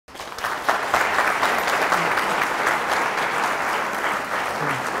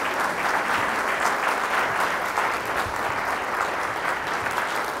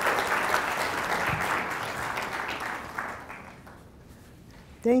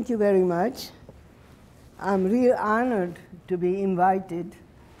Thank you very much. I'm real honored to be invited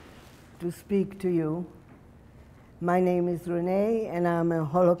to speak to you. My name is Renee, and I'm a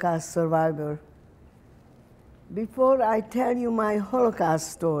Holocaust survivor. Before I tell you my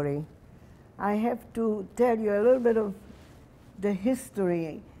Holocaust story, I have to tell you a little bit of the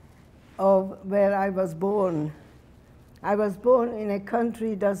history of where I was born. I was born in a country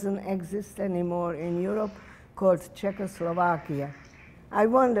that doesn't exist anymore in Europe called Czechoslovakia. I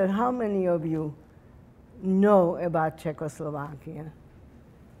wonder how many of you know about Czechoslovakia.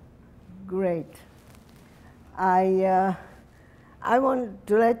 Great. I want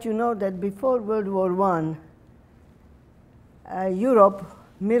to let you know that before World War I, Europe,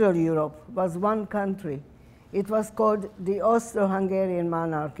 Middle Europe, was one country. It was called the Austro-Hungarian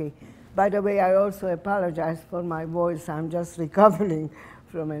monarchy. By the way, I also apologize for my voice. I'm just recovering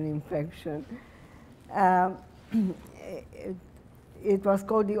from an infection. It was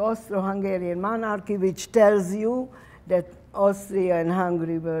called the Austro-Hungarian monarchy, which tells you that Austria and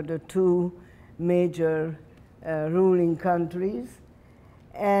Hungary were the two major ruling countries.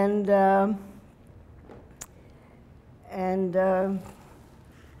 And there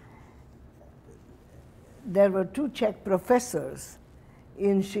were two Czech professors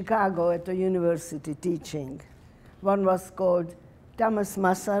in Chicago at the university teaching. One was called Thomas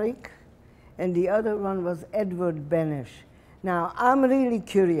Masaryk, and the other one was Edward Beneš. Now, I'm really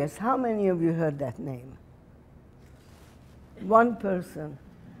curious, how many of you heard that name? One person.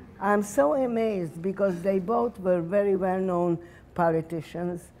 I'm so amazed because they both were very well-known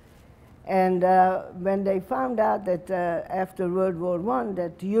politicians. And when they found out that after World War I,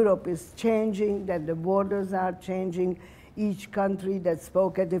 that Europe is changing, that the borders are changing, each country that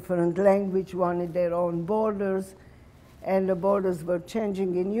spoke a different language wanted their own borders, and the borders were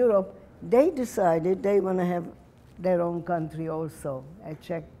changing in Europe, they decided they want to have their own country also, a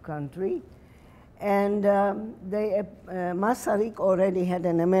Czech country. And Masaryk already had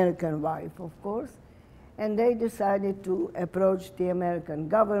an American wife, of course, and they decided to approach the American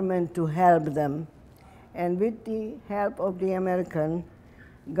government to help them. And with the help of the American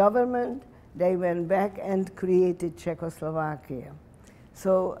government, they went back and created Czechoslovakia.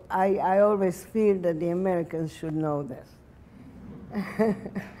 So I always feel that the Americans should know this.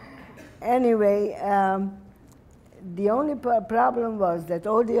 Anyway, the only problem was that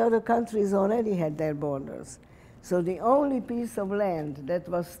all the other countries already had their borders. So the only piece of land that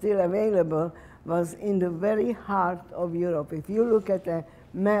was still available was in the very heart of Europe. If you look at a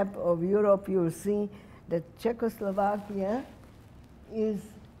map of Europe, you'll see that Czechoslovakia is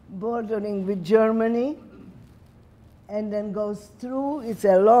bordering with Germany and then goes through. It's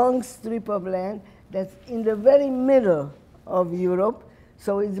a long strip of land that's in the very middle of Europe.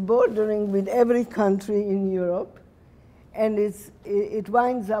 So it's bordering with every country in Europe. And it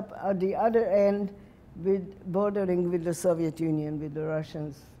winds up at the other end bordering with the Soviet Union, with the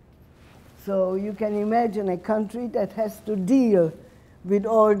Russians. So you can imagine a country that has to deal with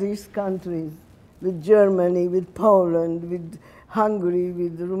all these countries, with Germany, with Poland, with Hungary,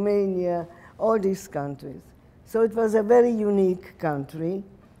 with Romania, all these countries. So it was a very unique country,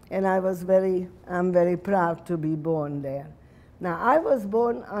 and I'm very proud to be born there. Now, I was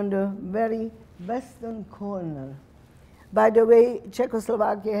born on the very western corner. By the way,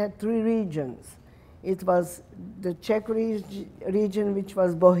 Czechoslovakia had three regions. It was the Czech region, which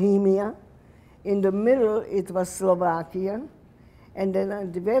was Bohemia. In the middle, it was Slovakia. And then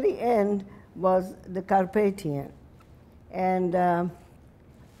at the very end was the Carpathian. And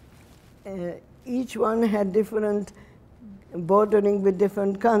each one had different bordering with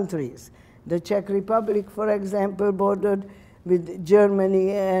different countries. The Czech Republic, for example, bordered with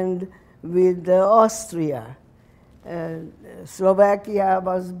Germany and with Austria. Slovakia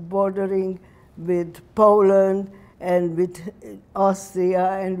was bordering with Poland and with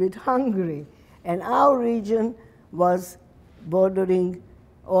Austria and with Hungary. And our region was bordering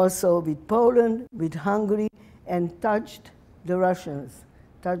also with Poland, with Hungary, and touched the Russians,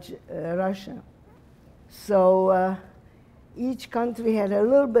 touched Russia. So each country had a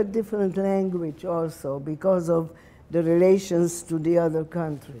little bit different language also because of the relations to the other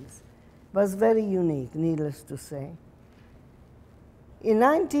countries. It was very unique, needless to say. In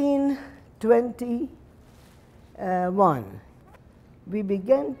 1921, we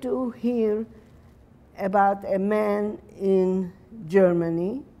began to hear about a man in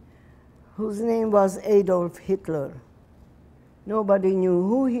Germany whose name was Adolf Hitler. Nobody knew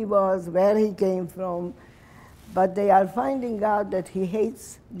who he was, where he came from, but they are finding out that he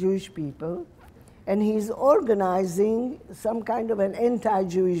hates Jewish people, and he's organizing some kind of an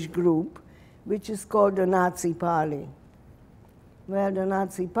anti-Jewish group, which is called the Nazi Party. Well, the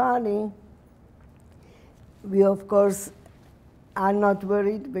Nazi Party, we of course are not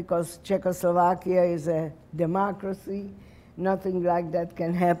worried because Czechoslovakia is a democracy. Nothing like that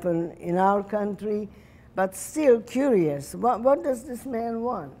can happen in our country, but still curious. What does this man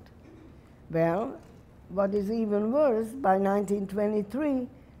want? Well, what is even worse, by 1923,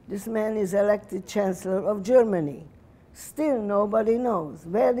 this man is elected Chancellor of Germany. Still nobody knows.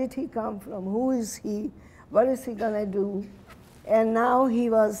 Where did he come from? Who is he? What is he going to do? And now he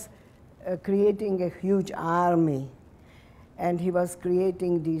was creating a huge army. And he was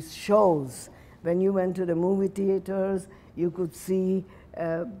creating these shows. When you went to the movie theaters, you could see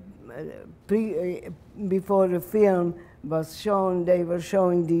before the film was shown, they were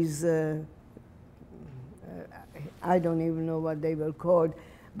showing these, I don't even know what they were called,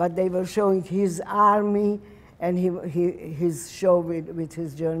 but they were showing his army and his show with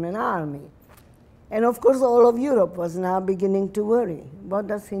his German army. And of course, all of Europe was now beginning to worry. What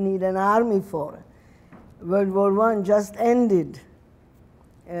does he need an army for? World War I just ended.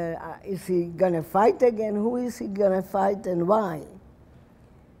 Is he going to fight again? Who is he going to fight and why?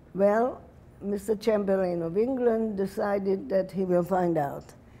 Well, Mr. Chamberlain of England decided that he will find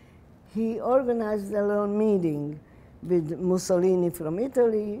out. He organized a little meeting with Mussolini from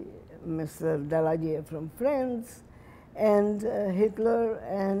Italy, Mr. Daladier from France, and Hitler,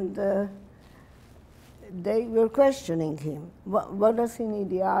 and they were questioning him. What does he need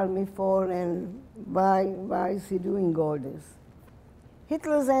the army for, and why is he doing all this?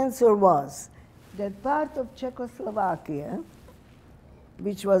 Hitler's answer was that part of Czechoslovakia,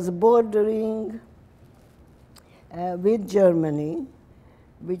 which was bordering with Germany,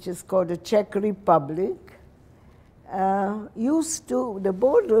 which is called the Czech Republic, the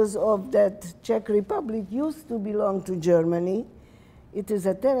borders of that Czech Republic used to belong to Germany. It is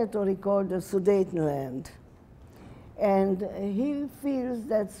a territory called the Sudetenland. And he feels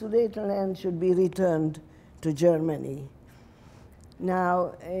that Sudetenland should be returned to Germany.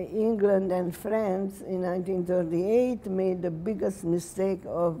 Now, England and France in 1938 made the biggest mistake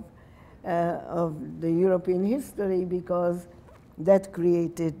of the European history because that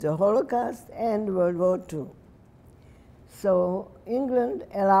created the Holocaust and World War II. So England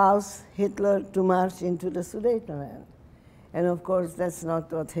allows Hitler to march into the Sudetenland. And of course, that's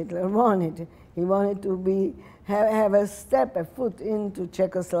not what Hitler wanted. He wanted to have a foot into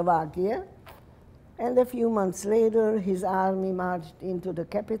Czechoslovakia. And a few months later, his army marched into the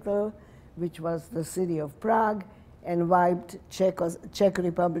capital, which was the city of Prague, and wiped Czech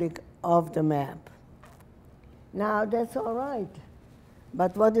Republic off the map. Now, that's all right.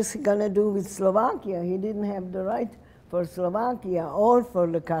 But what is he going to do with Slovakia? He didn't have the right for Slovakia or for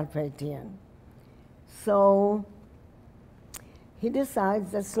the Carpathian. So he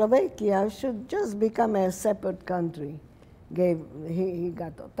decides that Slovakia should just become a separate country. He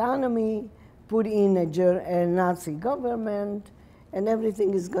got autonomy, put in a Nazi government, and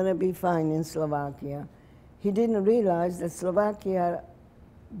everything is going to be fine in Slovakia. He didn't realize that Slovakia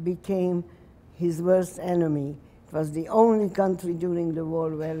became his worst enemy. It was the only country during the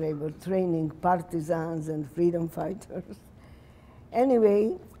war where they were training partisans and freedom fighters.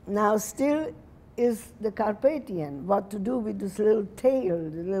 Anyway, now still is the Carpathian, what to do with this little tail,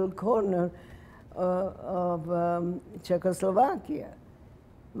 the little corner of Czechoslovakia.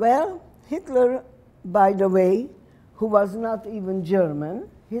 Well, Hitler, by the way, who was not even German,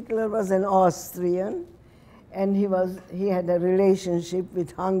 Hitler was an Austrian, and he had a relationship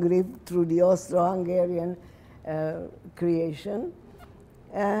with Hungary through the Austro-Hungarian creation.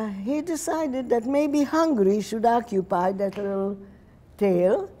 He decided that maybe Hungary should occupy that little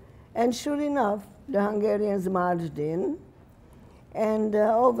tail, and sure enough, the Hungarians marched in, and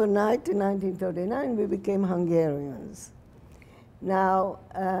overnight in 1939 we became Hungarians. Now,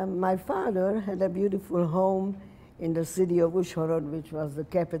 my father had a beautiful home in the city of Uzhhorod, which was the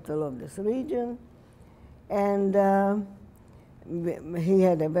capital of this region, and he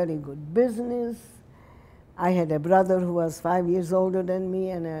had a very good business. I had a brother who was 5 years older than me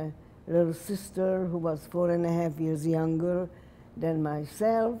and a little sister who was 4.5 years younger than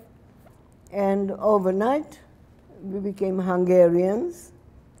myself. And overnight, we became Hungarians,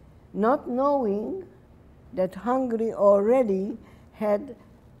 not knowing that Hungary already had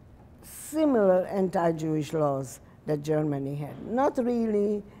similar anti-Jewish laws that Germany had. Not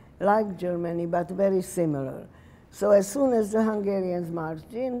really like Germany, but very similar. So as soon as the Hungarians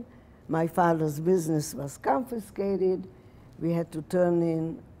marched in, my father's business was confiscated. We had to turn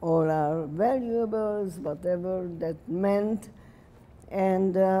in all our valuables, whatever that meant,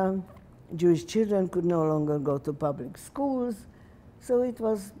 and Jewish children could no longer go to public schools. So it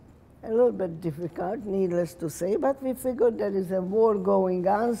was a little bit difficult, needless to say, but we figured there is a war going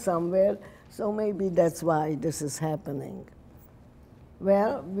on somewhere, so maybe that's why this is happening.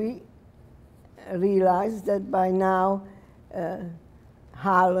 Well, we realized that by now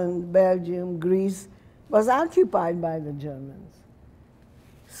Holland, Belgium, Greece was occupied by the Germans.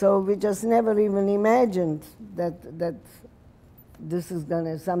 So we just never even imagined that this is going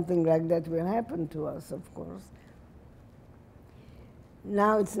to, something like that will happen to us, of course.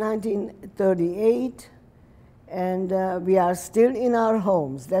 Now it's 1938, and we are still in our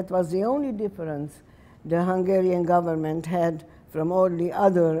homes. That was the only difference the Hungarian government had from all the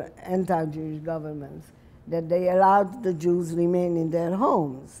other anti-Jewish governments, that they allowed the Jews remain in their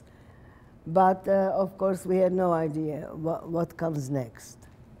homes. But of course, we had no idea what comes next.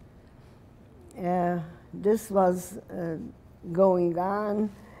 This was going on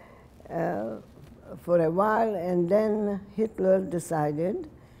for a while, and then Hitler decided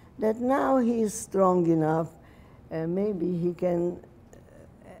that now he is strong enough, maybe he can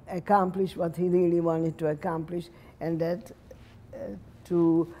accomplish what he really wanted to accomplish, and that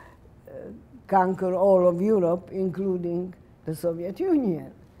to conquer all of Europe, including the Soviet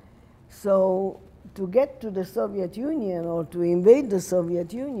Union. So to get to the Soviet Union or to invade the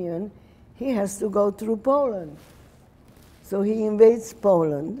Soviet Union, he has to go through Poland. So he invades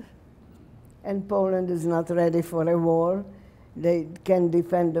Poland, and Poland is not ready for a war. They can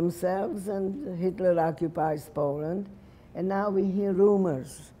defend themselves, and Hitler occupies Poland. And now we hear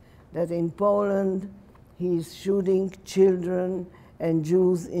rumors that in Poland he's shooting children and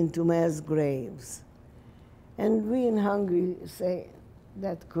Jews into mass graves. And we in Hungary say,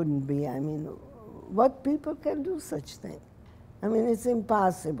 that couldn't be. I mean, what people can do such thing? I mean, it's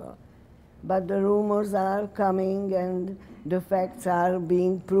impossible. But the rumors are coming, and the facts are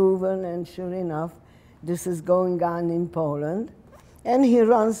being proven, and sure enough, this is going on in Poland. And he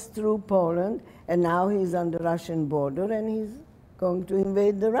runs through Poland, and now he's on the Russian border, and he's going to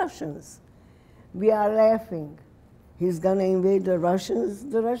invade the Russians. We are laughing. He's going to invade the Russians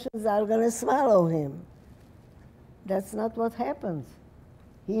are going to swallow him. That's not what happens.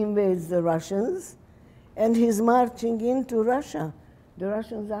 He invades the Russians, and he's marching into Russia. The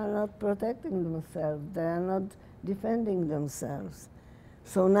Russians are not protecting themselves. They are not defending themselves.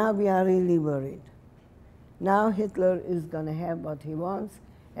 So now we are really worried. Now Hitler is going to have what he wants,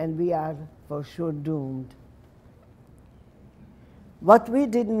 and we are for sure doomed. What we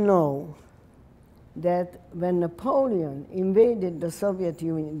didn't know, that when Napoleon invaded the Soviet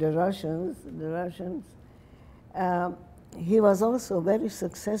Union, the Russians, he was also very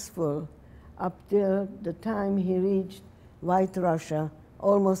successful up till the time he reached White Russia,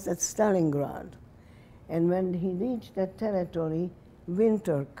 almost at Stalingrad. And when he reached that territory,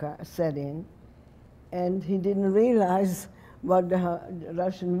 winter set in, and he didn't realize what the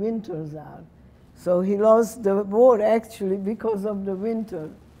Russian winters are. So he lost the war actually because of the winter.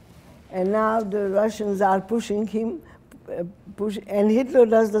 And now the Russians are pushing him, and Hitler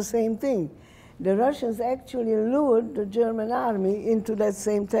does the same thing. The Russians actually lured the German army into that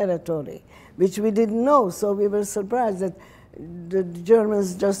same territory, which we didn't know, so we were surprised that the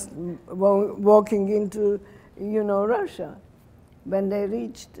Germans just walking into, Russia. When they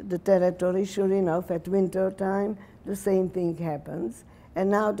reached the territory, sure enough, at winter time, the same thing happens. And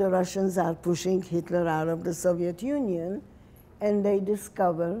now the Russians are pushing Hitler out of the Soviet Union, and they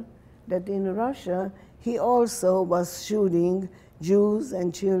discover that in Russia, he also was shooting Jews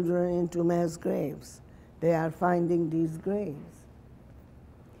and children into mass graves. They are finding these graves.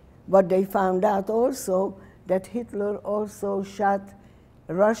 But they found out also that Hitler also shot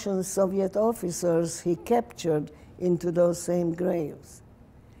Russian Soviet officers he captured into those same graves.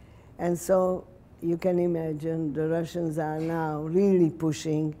 And so you can imagine the Russians are now really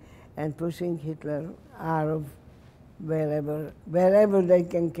pushing Hitler out of wherever they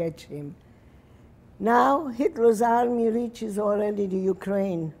can catch him. Now Hitler's army reaches already the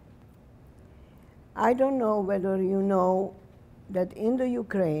Ukraine. I don't know whether you know that in the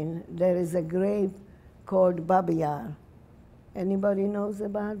Ukraine there is a grave called Babi Yar. Anybody knows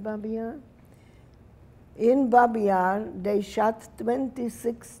about Babi Yar? In Babi Yar, they shot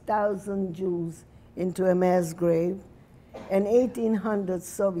 26,000 Jews into a mass grave and 1,800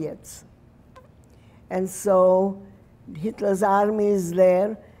 Soviets. And so Hitler's army is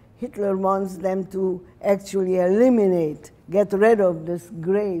there. Hitler wants them to actually eliminate, get rid of this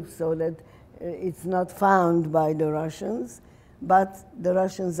grave so that it's not found by the Russians. But the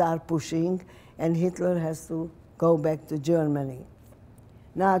Russians are pushing, and Hitler has to go back to Germany.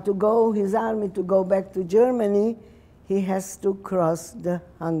 Now, his army to go back to Germany, he has to cross the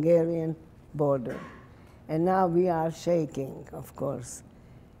Hungarian border. And now we are shaking, of course.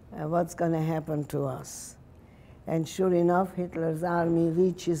 what's going to happen to us? And sure enough, Hitler's army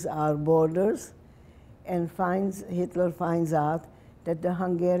reaches our borders, and Hitler finds out that the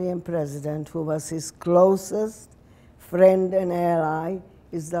Hungarian president, who was his closest friend and ally,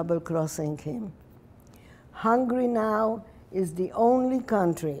 is double-crossing him. Hungary now is the only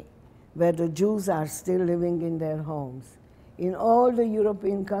country where the Jews are still living in their homes. In all the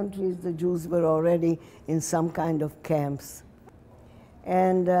European countries, the Jews were already in some kind of camps.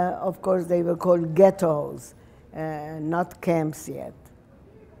 And of course, they were called ghettos, not camps yet.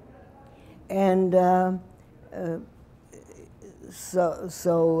 And I'm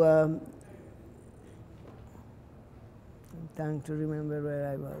trying to remember where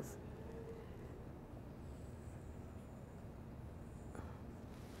I was.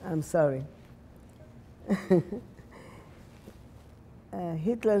 I'm sorry.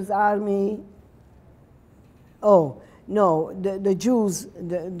 Hitler's army, oh, no, the Jews,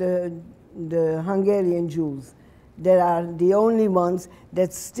 the Hungarian Jews, they are the only ones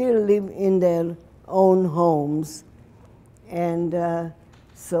that still live in their own homes. And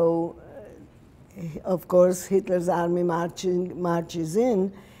so, of course, Hitler's army marches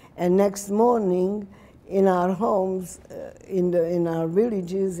in, and next morning, in our homes, in our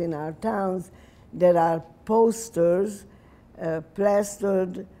villages, in our towns, there are posters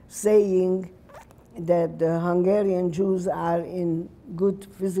plastered saying that the Hungarian Jews are in good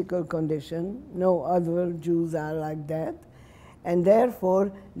physical condition. No other Jews are like that. And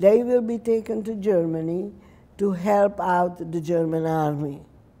therefore, they will be taken to Germany to help out the German army.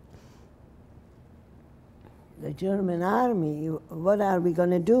 The German army, what are we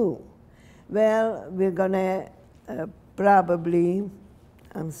going to do? Well, we're going to probably,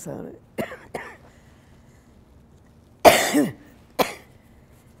 I'm sorry.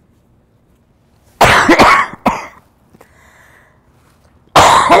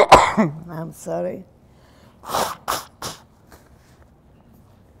 I'm sorry.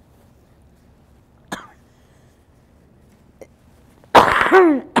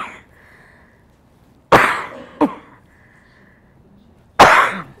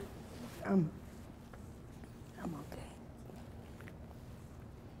 I'm okay.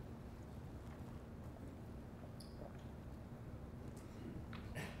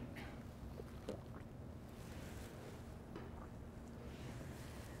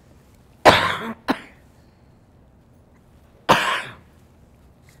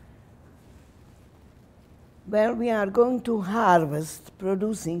 Well, we are going to harvest,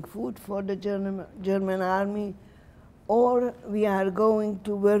 producing food for the German army, or we are going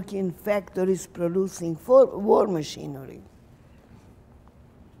to work in factories producing war machinery.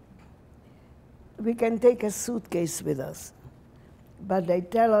 We can take a suitcase with us, but they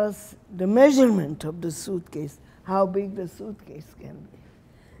tell us the measurement of the suitcase, how big the suitcase can be.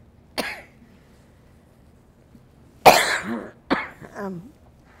 I'm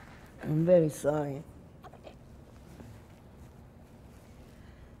very sorry.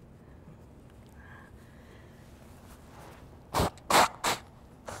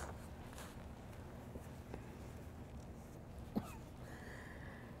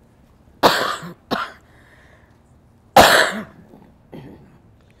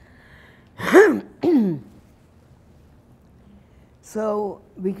 So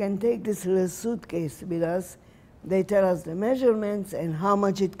we can take this little suitcase with us. They tell us the measurements and how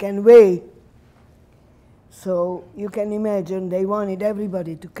much it can weigh. So you can imagine they wanted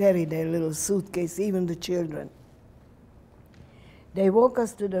everybody to carry their little suitcase, even the children. They walk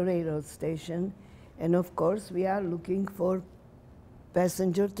us to the railroad station, and of course we are looking for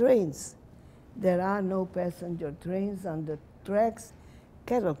passenger trains. There are no passenger trains on the tracks.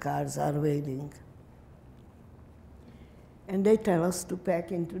 Cattle cars are waiting. And they tell us to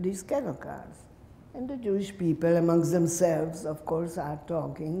pack into these cattle cars. And the Jewish people amongst themselves, of course, are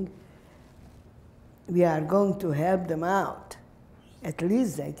talking. We are going to help them out. At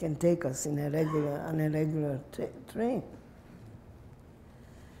least they can take us on a regular train.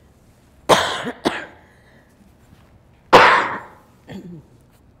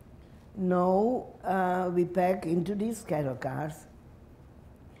 No, we pack into these cattle cars.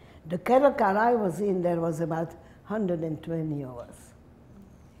 The cattle car I was in, there was about 120 of us.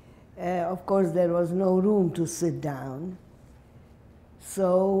 Of course, there was no room to sit down.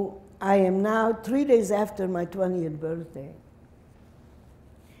 So I am now 3 days after my 20th birthday.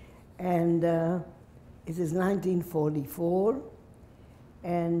 And it is 1944.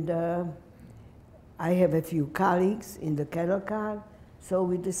 And I have a few colleagues in the cattle car. So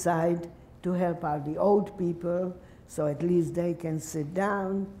we decide to help out the old people, so at least they can sit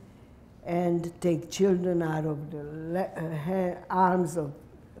down, and take children out of the arms of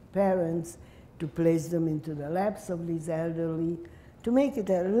parents to place them into the laps of these elderly, to make it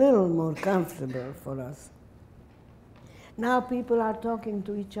a little more comfortable for us. Now people are talking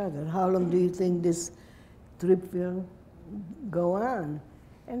to each other. How long do you think this trip will go on?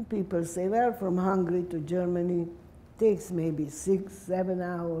 And people say, well, from Hungary to Germany takes maybe 6, 7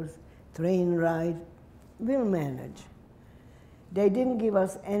 hours, train ride, we'll manage. They didn't give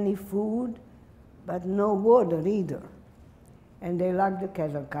us any food, but no water either. And they locked the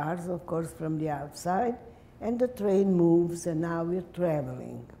cattle cars, of course, from the outside, and the train moves, and now we're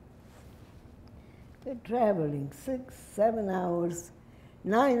traveling. We're traveling 6, 7 hours,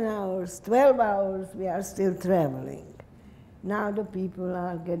 9 hours, 12 hours, we are still traveling. Now the people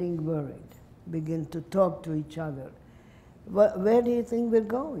are getting worried, begin to talk to each other. Where do you think we're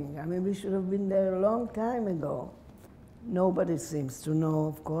going? I mean, we should have been there a long time ago. Nobody seems to know,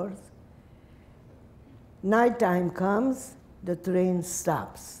 of course. Nighttime comes, the train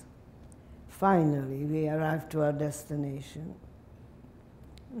stops. Finally, we arrive to our destination.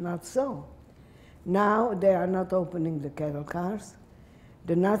 Not so. Now they are not opening the cattle cars.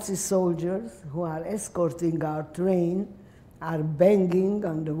 The Nazi soldiers who are escorting our train are banging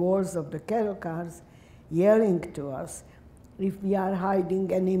on the walls of the cattle cars, yelling to us if we are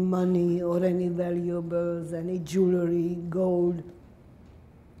hiding any money or any valuables, any jewelry, gold.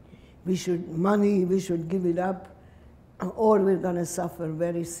 We should give it up, or we're going to suffer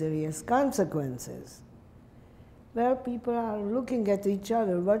very serious consequences. Well, people are looking at each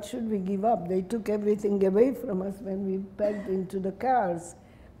other. What should we give up? They took everything away from us when we packed into the cars.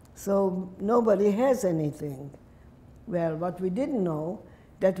 So nobody has anything. Well, what we didn't know,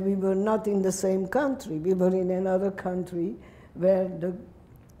 that we were not in the same country. We were in another country where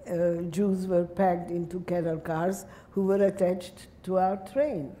the Jews were packed into cattle cars who were attached to our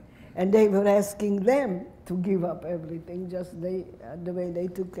train. And they were asking them to give up everything, just the way they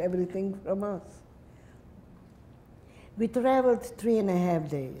took everything from us. We traveled 3.5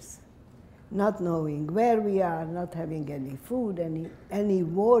 days, not knowing where we are, not having any food, any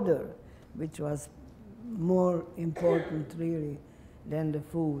water, which was more important, really, than the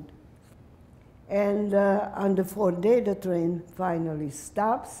food. And on the 4th day, the train finally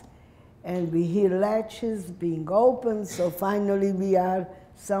stops, and we hear latches being opened, so finally we are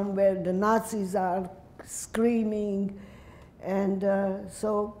somewhere. The Nazis are screaming, and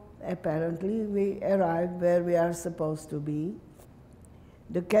so apparently we arrived where we are supposed to be.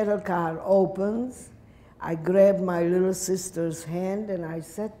 The cattle car opens. I grabbed my little sister's hand, and I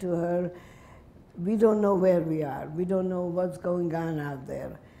said to her, we don't know where we are. We don't know what's going on out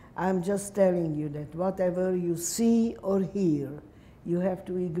there. I'm just telling you that whatever you see or hear, you have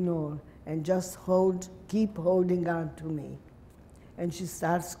to ignore and just keep holding on to me. And she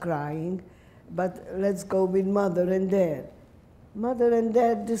starts crying, but let's go with Mother and Dad. Mother and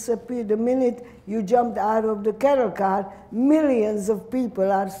Dad disappeared. The minute you jumped out of the cattle car, millions of people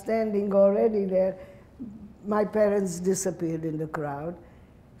are standing already there. My parents disappeared in the crowd.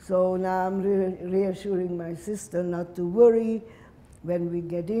 So now I'm reassuring my sister not to worry. When we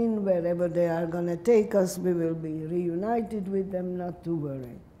get in, wherever they are going to take us, we will be reunited with them, not to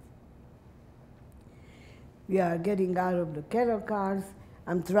worry. We are getting out of the cattle cars.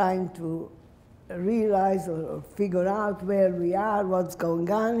 I'm trying to realize or figure out where we are, what's going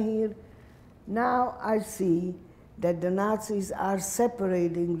on here. Now I see that the Nazis are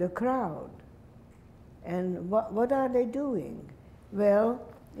separating the crowd. And what are they doing? Well,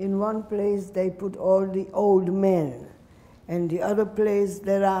 in one place they put all the old men, and the other place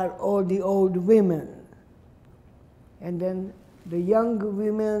there are all the old women. And then the young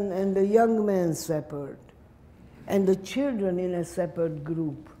women and the young men separate, and the children in a separate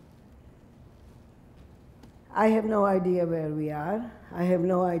group. I have no idea where we are. I have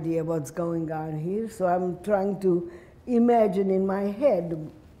no idea what's going on here, so I'm trying to imagine in my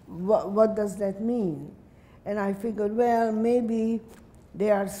head what does that mean. And I figured, well, maybe they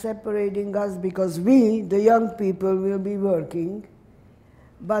are separating us because we, the young people, will be working,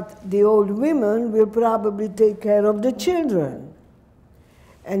 but the old women will probably take care of the children,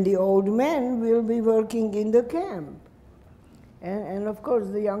 and the old men will be working in the camp. And of course,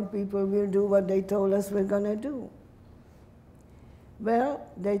 the young people will do what they told us we're going to do. Well,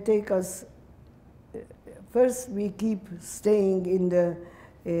 they take us, first we keep staying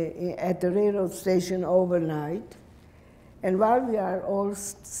at the railroad station overnight. And while we are all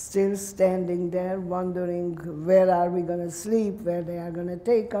still standing there wondering where are we going to sleep, where they are going to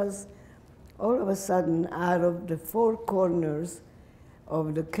take us, all of a sudden, out of the 4 corners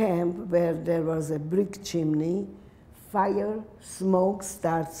of the camp where there was a brick chimney, fire, smoke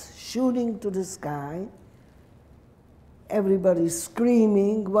starts shooting to the sky, everybody's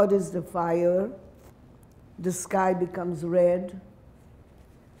screaming, what is the fire? The sky becomes red.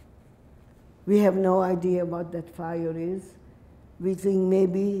 We have no idea what that fire is. We think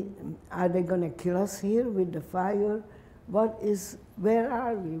maybe, are they going to kill us here with the fire? Where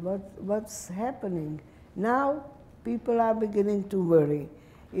are we? What's happening? Now people are beginning to worry.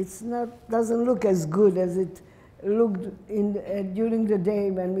 Doesn't look as good as it looked during the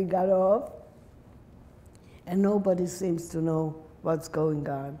day when we got off. And nobody seems to know what's going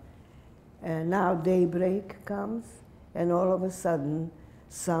on. And now daybreak comes, and all of a sudden,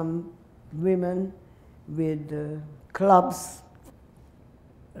 some women with clubs,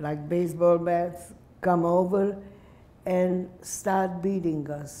 like baseball bats, come over and start beating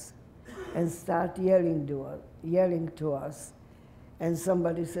us and start yelling to us. And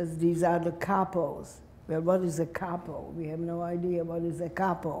somebody says, these are the capos. Well, what is a capo? We have no idea what is a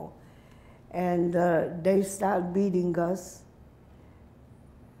capo. And they start beating us.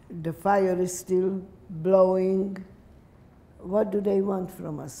 The fire is still blowing. What do they want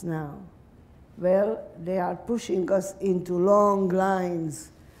from us now? Well, they are pushing us into long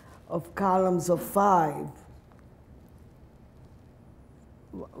lines of columns of 5.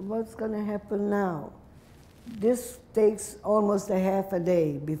 What's going to happen now? This takes almost a half a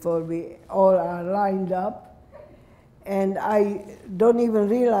day before we all are lined up. And I don't even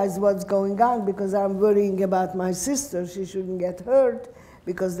realize what's going on because I'm worrying about my sister. She shouldn't get hurt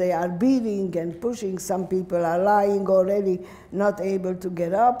because they are beating and pushing. Some people are lying already, not able to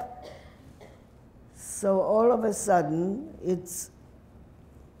get up. So all of a sudden, it's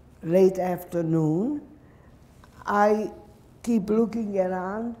late afternoon. I keep looking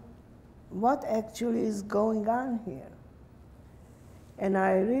around. What actually is going on here? And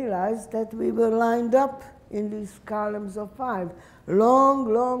I realized that we were lined up in these columns of 5,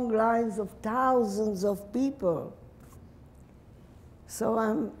 long, long lines of thousands of people. So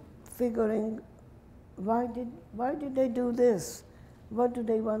I'm figuring, why did they do this? What do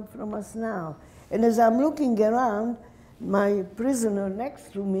they want from us now? And as I'm looking around, my prisoner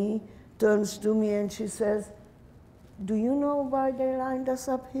next to me turns to me and she says, do you know why they lined us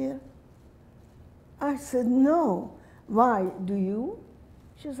up here? I said, no. Why? Do you?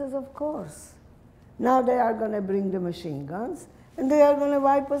 She says, of course. Now they are going to bring the machine guns and they are going to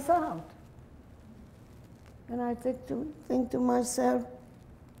wipe us out. And I think to myself,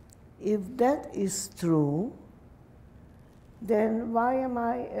 if that is true, then why am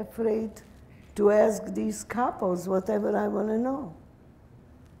I afraid to ask these couples whatever I want to know?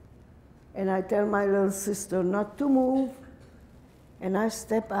 And I tell my little sister not to move, and I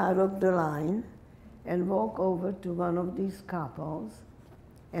step out of the line and walk over to one of these couples,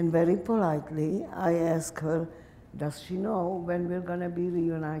 and very politely I ask her, does she know when we're going to be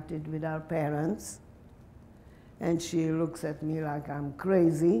reunited with our parents? And she looks at me like I'm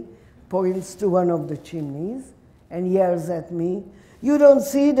crazy, points to one of the chimneys, and yells at me, you don't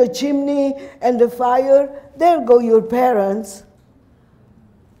see the chimney and the fire? There go your parents.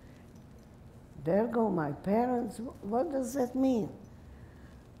 There go my parents? What does that mean?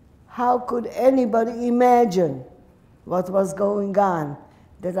 How could anybody imagine what was going on,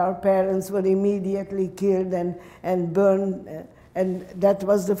 that our parents were immediately killed and burned, and that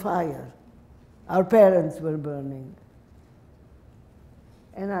was the fire? Our parents were burning.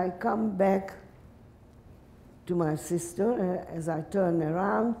 And I come back to my sister. As I turn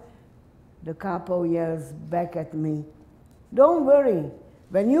around, the capo yells back at me, don't worry,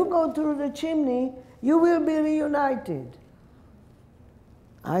 when you go through the chimney, you will be reunited.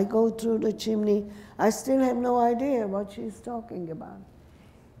 I go through the chimney. I still have no idea what she's talking about.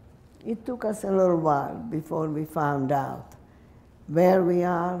 It took us a little while before we found out where we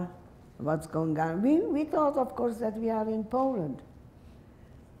are, what's going on. We thought, of course, that we are in Poland,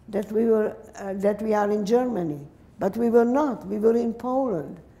 that we are in Germany, but we were not. We were in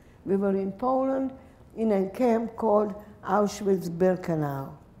Poland. We were in Poland in a camp called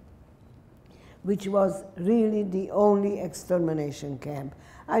Auschwitz-Birkenau, which was really the only extermination camp.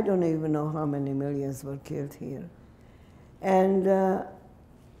 I don't even know how many millions were killed here. And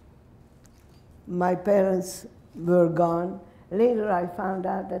my parents were gone. Later I found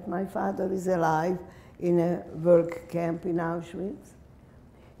out that my father is alive in a work camp in Auschwitz.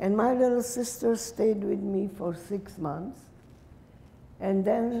 And my little sister stayed with me for 6 months. And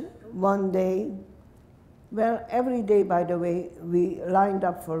then one day, well, every day, by the way, we lined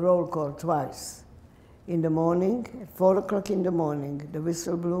up for roll call twice. In the morning, at 4 o'clock in the morning, the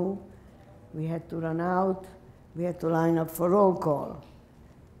whistle blew. We had to run out. We had to line up for roll call.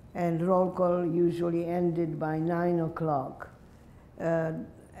 And roll call usually ended by 9 o'clock.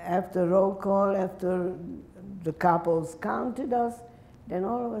 After roll call, after the couples counted us. Then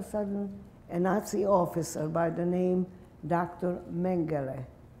all of a sudden, a Nazi officer by the name Dr. Mengele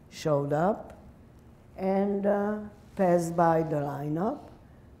showed up and passed by the lineup.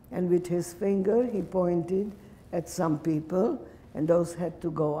 And with his finger, he pointed at some people, and those had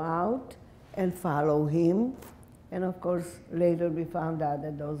to go out and follow him. And of course, later we found out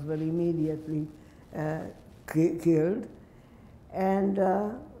that those were immediately killed. And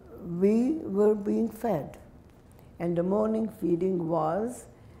we were being fed. And the morning feeding was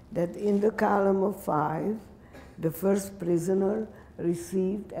that in the column of 5, the first prisoner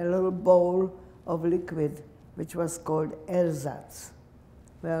received a little bowl of liquid, which was called ersatz.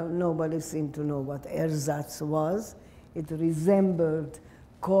 Well, nobody seemed to know what ersatz was. It resembled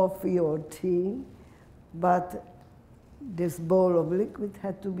coffee or tea, but this bowl of liquid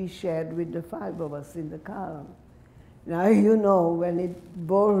had to be shared with the 5 of us in the column. Now, you know, when the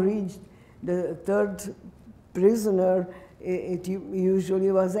bowl reached the 3rd prisoner, it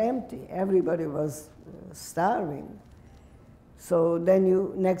usually was empty. Everybody was starving. So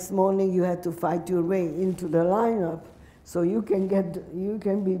then next morning you had to fight your way into the lineup so you can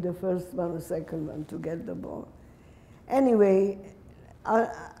be the first one or second one to get the bowl. Anyway,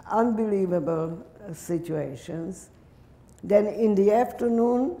 unbelievable situations. Then in the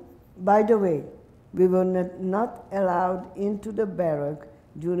afternoon, by the way, we were not allowed into the barrack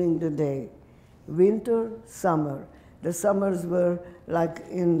during the day. Winter, summer. The summers were like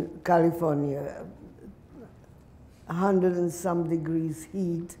in California, 100 and some degrees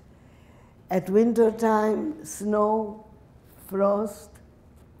heat. At winter time, snow, frost,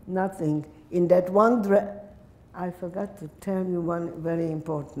 nothing. In that one I forgot to tell you one very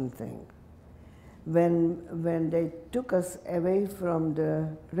important thing. When they took us away from the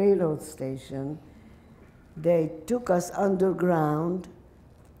railroad station, they took us underground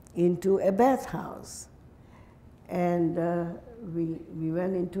into a bathhouse. And we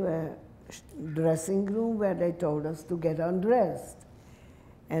went into a dressing room where they told us to get undressed.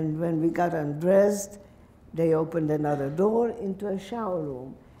 And when we got undressed, they opened another door into a shower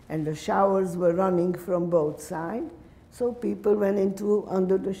room. And the showers were running from both sides. So people went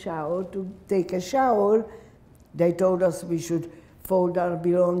under the shower to take a shower. They told us we should fold our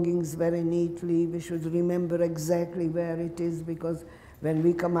belongings very neatly. We should remember exactly where it is, because when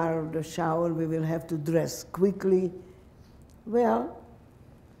we come out of the shower, we will have to dress quickly. Well,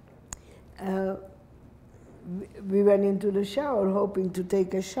 we went into the shower hoping to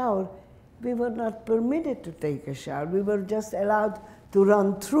take a shower. We were not permitted to take a shower. We were just allowed to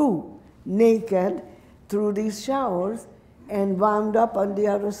run through, naked, through these showers, and wound up on the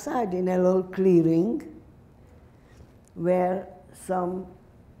other side in a little clearing where some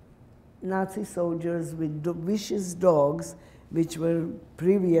Nazi soldiers with vicious dogs, which were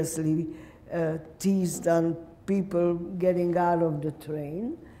previously teased on people getting out of the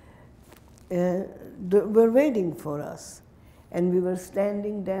train, were waiting for us. And we were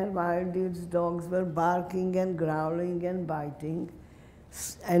standing there while these dogs were barking and growling and biting.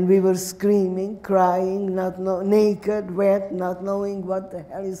 And we were screaming, crying, naked, wet, not knowing what the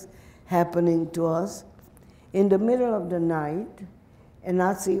hell is happening to us. In the middle of the night, a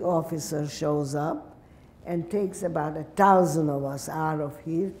Nazi officer shows up and takes about 1,000 of us out of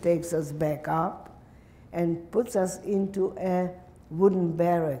here, takes us back up, and puts us into a wooden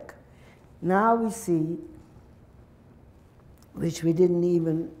barrack. Now we see, which we didn't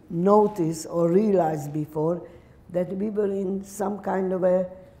even notice or realize before, that we were in some kind of a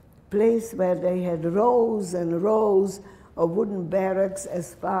place where they had rows and rows of wooden barracks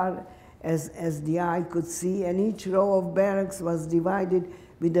as far as the eye could see, and each row of barracks was divided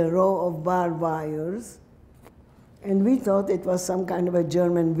with a row of barbed wires. And we thought it was some kind of a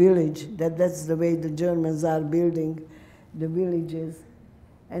German village, that's the way the Germans are building the villages.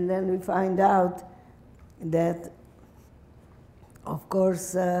 And then we find out that, of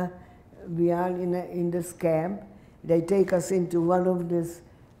course, we are in this camp. They take us into one of these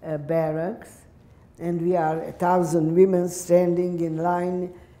barracks, and we are 1,000 women standing in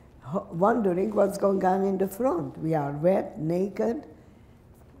line, wondering what's going on in the front. We are wet, naked,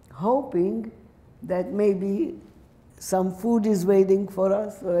 hoping that maybe some food is waiting for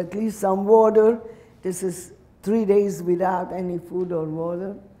us, or at least some water. This is 3 days without any food or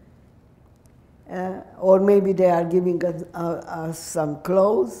water. Or maybe they are giving us some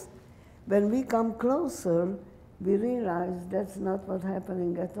clothes. When we come closer, we realize that's not what's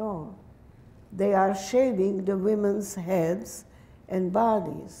happening at all. They are shaving the women's heads and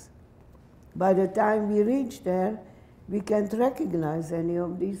bodies. By the time we reach there, we can't recognize any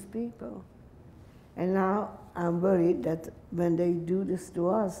of these people. And now I'm worried that when they do this to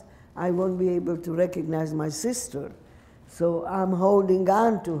us, I won't be able to recognize my sister. So I'm holding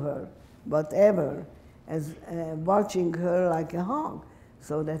on to her, whatever, as watching her like a hawk,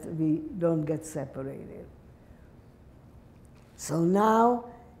 so that we don't get separated. So now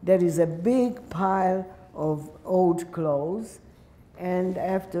there is a big pile of old clothes, and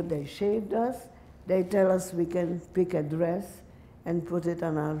after they shaved us, they tell us we can pick a dress and put it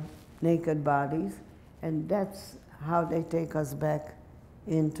on our naked bodies, and that's how they take us back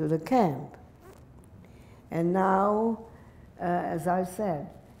into the camp. And now, as I said,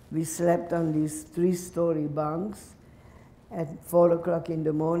 we slept on these 3-story bunks. At 4 o'clock in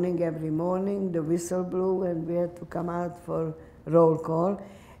the morning, every morning, the whistle blew and we had to come out for roll call.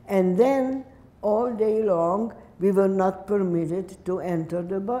 And then, all day long, we were not permitted to enter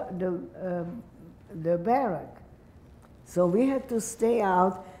the barrack. So we had to stay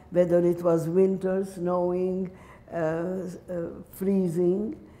out, whether it was winter, snowing,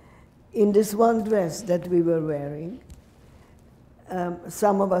 freezing, in this one dress that we were wearing.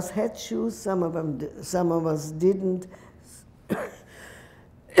 Some of us had shoes, some of us didn't.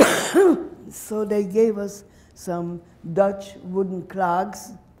 So they gave us some Dutch wooden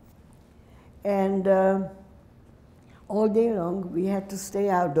clogs, and all day long we had to stay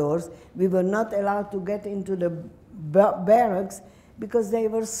outdoors. We were not allowed to get into the barracks because they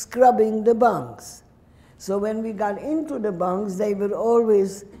were scrubbing the bunks. So when we got into the bunks, they were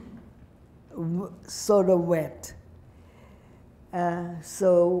always sort of wet. At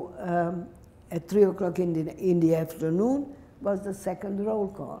 3 o'clock in the afternoon was the second roll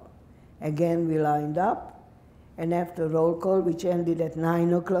call. Again, we lined up, and after roll call, which ended at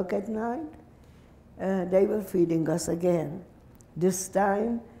 9 o'clock at night, they were feeding us again. This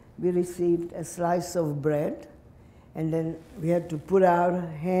time, we received a slice of bread, and then we had to put our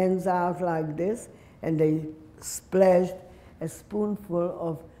hands out like this, and they splashed a spoonful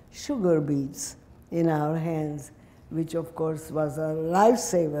of sugar beets in our hands, which of course was a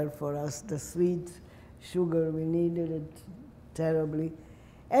lifesaver for us, the sweet sugar. We needed it terribly.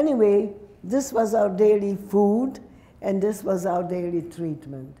 Anyway, this was our daily food, and this was our daily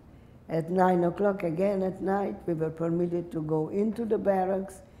treatment. At 9 o'clock again at night, we were permitted to go into the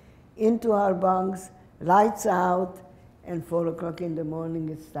barracks, into our bunks, lights out, and 4 o'clock in the morning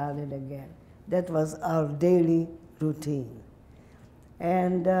it started again. That was our daily routine.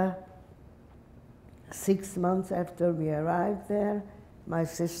 And 6 months after we arrived there, my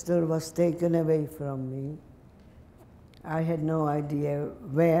sister was taken away from me. I had no idea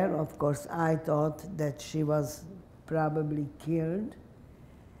where. Of course, I thought that she was probably killed.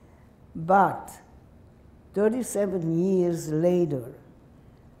 But 37 years later,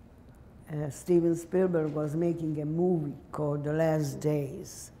 Steven Spielberg was making a movie called The Last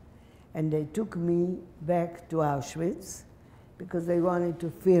Days. And they took me back to Auschwitz because they wanted to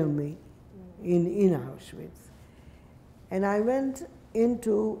film me in Auschwitz. And I went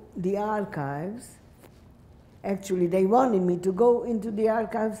into the archives. Actually, they wanted me to go into the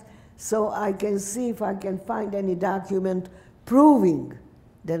archives so I can see if I can find any document proving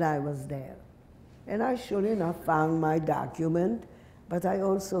that I was there. And I sure enough found my document, but I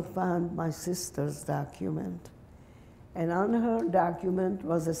also found my sister's document. And on her document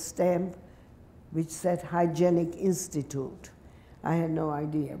was a stamp which said Hygienic Institute. I had no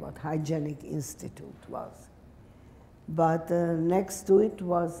idea what Hygienic Institute was. But next to it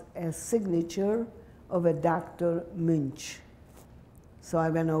was a signature of a Dr. Munch. So I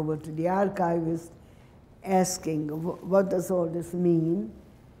went over to the archivist asking, what does all this mean?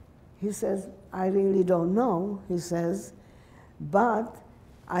 He says, I really don't know, he says, but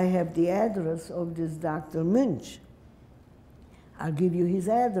I have the address of this Dr. Munch. I'll give you his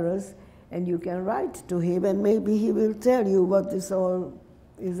address, and you can write to him, and maybe he will tell you what this all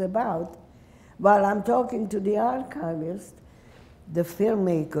is about. While I'm talking to the archivist, the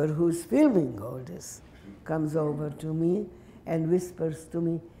filmmaker who's filming all this comes over to me and whispers to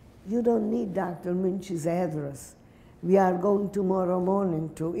me, you don't need Dr. Munch's address. We are going tomorrow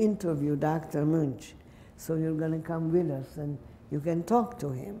morning to interview Dr. Munch, so you're going to come with us and you can talk to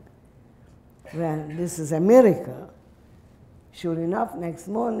him. Well, this is a miracle. Sure enough, next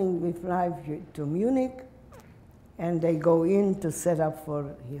morning we fly to Munich, and they go in to set up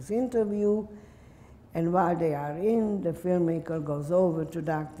for his interview. And while they are in, the filmmaker goes over to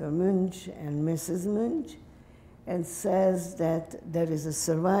Dr. Munch and Mrs. Munch and says that there is a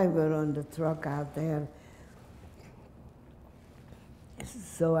survivor on the truck out there.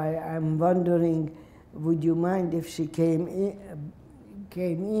 So I'm wondering, would you mind if she came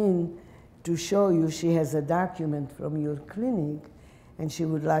in to show you she has a document from your clinic, and she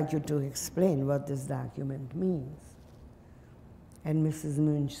would like you to explain what this document means. And Mrs.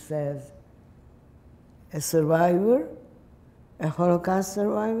 Munch says, a survivor? A Holocaust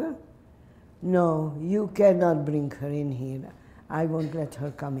survivor? No, you cannot bring her in here. I won't let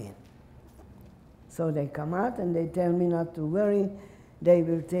her come in. So they come out and they tell me not to worry. They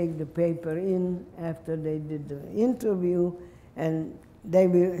will take the paper in after they did the interview, and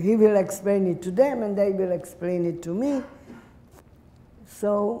he will explain it to them and they will explain it to me.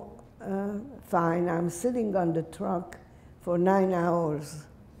 So, fine, I'm sitting on the truck for 9 hours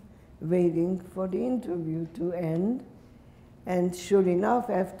waiting for the interview to end. And sure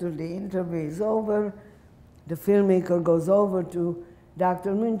enough, after the interview is over, the filmmaker goes over to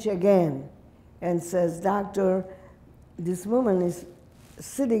Dr. Munch again and says, Doctor, this woman is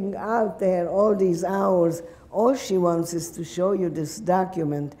sitting out there all these hours. All she wants is to show you this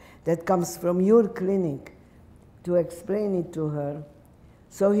document that comes from your clinic to explain it to her.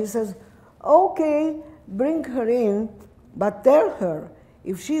 So he says, okay, bring her in, but tell her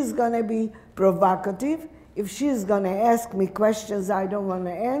if she's going to be provocative, if she's going to ask me questions I don't want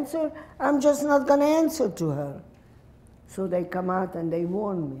to answer, I'm just not going to answer to her. So they come out and they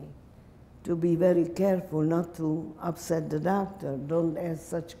warn me to be very careful not to upset the doctor. Don't ask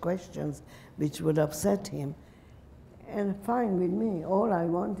such questions which would upset him. And fine with me. All I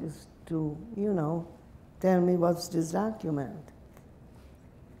want is to, tell me what's this document.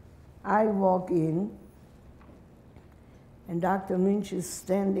 I walk in, and Dr. Munch is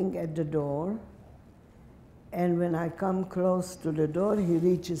standing at the door. And when I come close to the door, he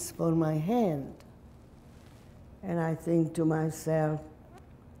reaches for my hand. And I think to myself,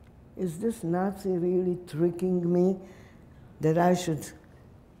 is this Nazi really tricking me that I should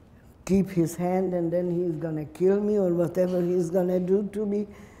keep his hand and then he's going to kill me or whatever he's going to do to me?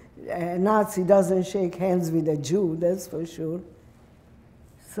 A Nazi doesn't shake hands with a Jew, that's for sure.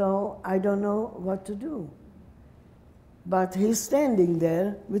 So I don't know what to do. But he's standing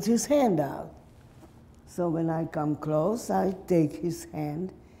there with his hand out. So when I come close, I take his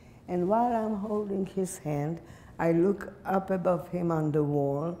hand, and while I'm holding his hand, I look up above him on the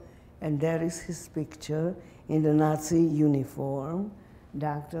wall, and there is his picture in the Nazi uniform,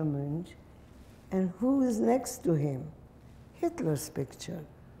 Dr. Munch. And who is next to him? Hitler's picture.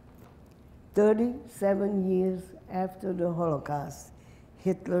 37 years after the Holocaust,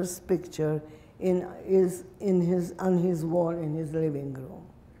 Hitler's picture is on his wall in his living room.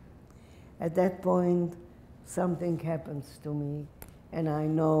 At that point, something happens to me, and I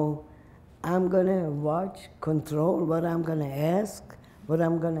know I'm going to watch, control what I'm going to ask, what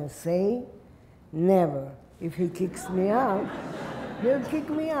I'm going to say. Never. If he kicks me out, he'll kick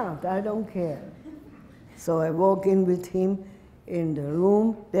me out. I don't care. So I walk in with him in the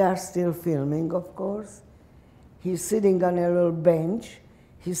room. They are still filming, of course. He's sitting on a little bench.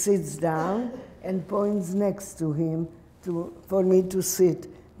 He sits down and points next to him for me to sit.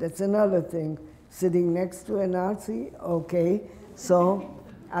 That's another thing. Sitting next to a Nazi, okay. So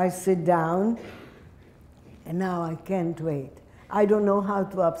I sit down, and now I can't wait. I don't know how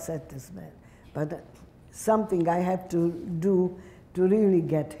to upset this man, but something I have to do to really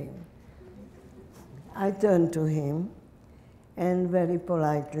get him. I turned to him, and very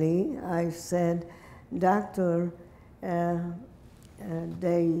politely I said, Doctor,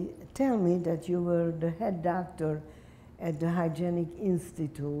 they tell me that you were the head doctor at the Hygienic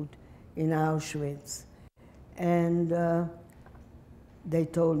Institute in Auschwitz. And they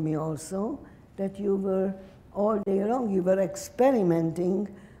told me also that you were, all day long, you were experimenting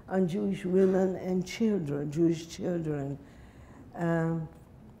on Jewish women and children, Jewish children.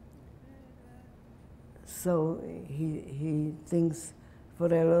 So he thinks for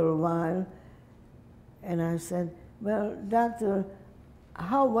a little while, and I said, well, doctor,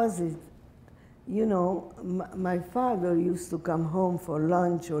 how was it? You know, my father used to come home for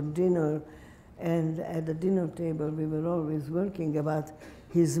lunch or dinner, and at the dinner table we were always working about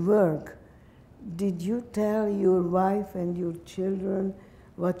his work. Did you tell your wife and your children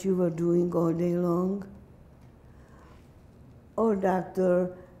what you were doing all day long? Or,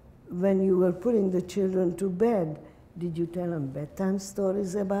 doctor, when you were putting the children to bed, did you tell them bedtime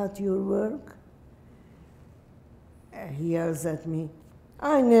stories about your work? He yells at me,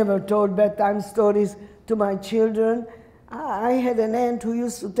 I never told bedtime stories to my children. I had an aunt who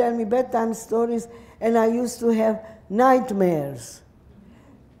used to tell me bedtime stories, and I used to have nightmares.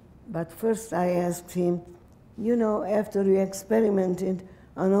 But first I asked him, you know, after you experimented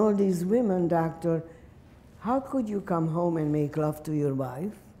on all these women, doctor, how could you come home and make love to your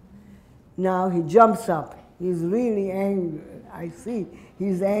wife? Now he jumps up. He's really angry. I see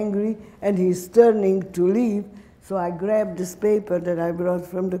he's angry, and he's turning to leave. So I grabbed this paper that I brought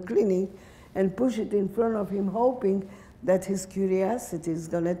from the clinic and push it in front of him, hoping that his curiosity is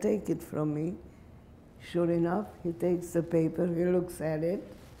going to take it from me. Sure enough, he takes the paper, he looks at it,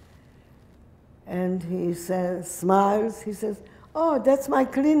 and he says, smiles, he says, "Oh, that's my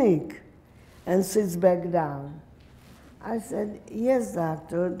clinic," and sits back down. I said, "Yes,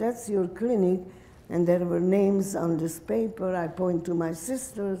 doctor, that's your clinic," and there were names on this paper. I point to my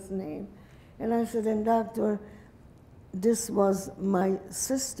sister's name, and I said, "And doctor, this was my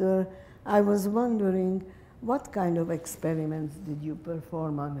sister. I was wondering, what kind of experiments did you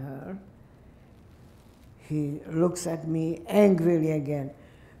perform on her?" He looks at me angrily again.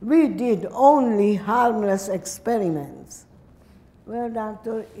 "We did only harmless experiments." Well,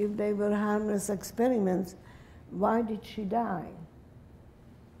 doctor, if they were harmless experiments, why did she die?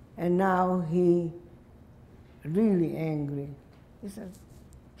 And now he really angry. He said,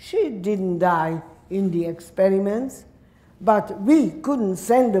 "She didn't die in the experiments, but we couldn't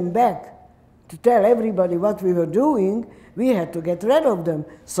send them back to tell everybody what we were doing. We had to get rid of them,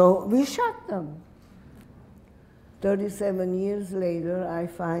 so we shot them." 37 years later, I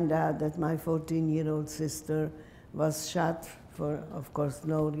find out that my 14-year-old sister was shot for, of course,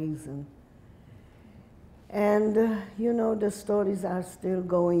 no reason. And, you know, the stories are still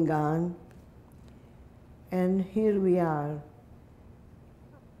going on. And here we are.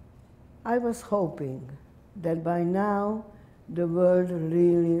 I was hoping that by now the world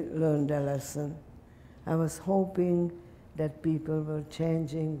really learned a lesson. I was hoping that people were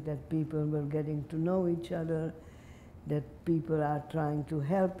changing, that people were getting to know each other, that people are trying to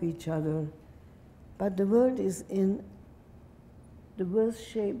help each other. But the world is in the worse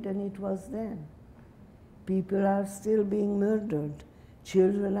shape than it was then. People are still being murdered.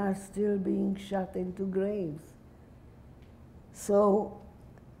 Children are still being shot into graves. So,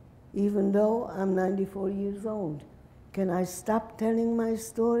 even though I'm 94 years old, can I stop telling my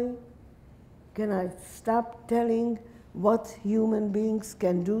story? Can I stop telling what human beings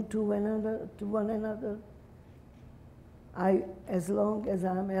can do to one another? As long as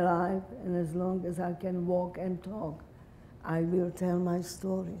I'm alive and as long as I can walk and talk, I will tell my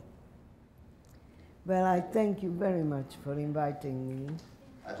story. Well, I thank you very much for inviting me.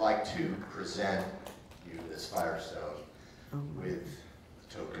 I'd like to present you this Firestone with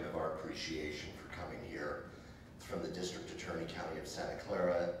a token of our appreciation for coming here. It's from the District Attorney County of Santa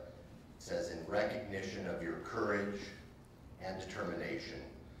Clara. It says, "In recognition of your courage and determination,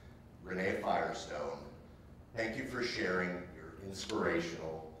 Renee Firestone, thank you for sharing your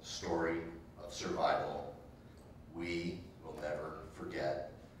inspirational story of survival. We will never forget.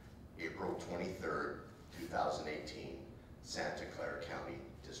 April 23rd, 2018, Santa Clara County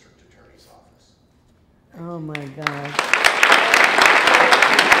District Attorney's Office." Oh my God.